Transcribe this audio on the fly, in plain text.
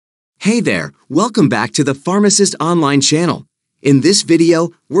Hey there, welcome back to the Pharmacist Online channel. In this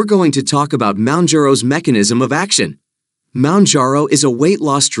video, we're going to talk about Mounjaro's mechanism of action. Mounjaro is a weight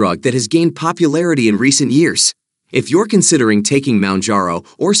loss drug that has gained popularity in recent years. If you're considering taking Mounjaro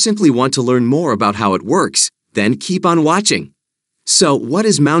or simply want to learn more about how it works, then keep on watching. So, what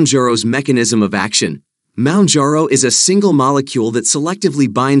is Mounjaro's mechanism of action? Mounjaro is a single molecule that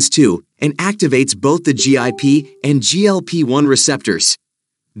selectively binds to and activates both the GIP and GLP-1 receptors.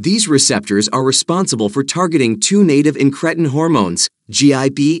 These receptors are responsible for targeting two native incretin hormones,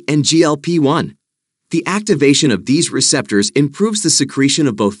 GIP and GLP-1. The activation of these receptors improves the secretion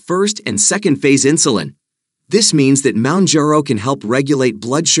of both first and second phase insulin. This means that Mounjaro can help regulate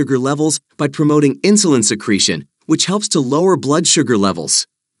blood sugar levels by promoting insulin secretion, which helps to lower blood sugar levels.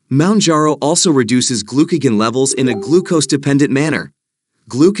 Mounjaro also reduces glucagon levels in a glucose-dependent manner.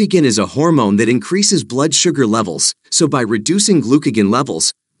 Glucagon is a hormone that increases blood sugar levels, so by reducing glucagon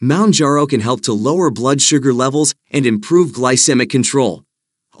levels, Mounjaro can help to lower blood sugar levels and improve glycemic control.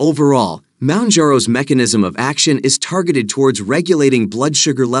 Overall, Mounjaro's mechanism of action is targeted towards regulating blood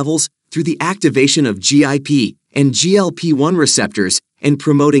sugar levels through the activation of GIP and GLP-1 receptors and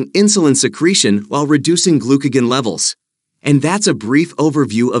promoting insulin secretion while reducing glucagon levels. And that's a brief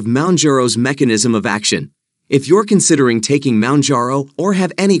overview of Mounjaro's mechanism of action. If you're considering taking Mounjaro or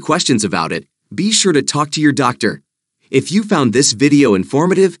have any questions about it, be sure to talk to your doctor. If you found this video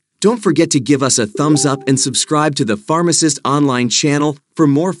informative, don't forget to give us a thumbs up and subscribe to the Pharmacist Online channel for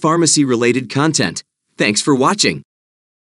more pharmacy-related content. Thanks for watching.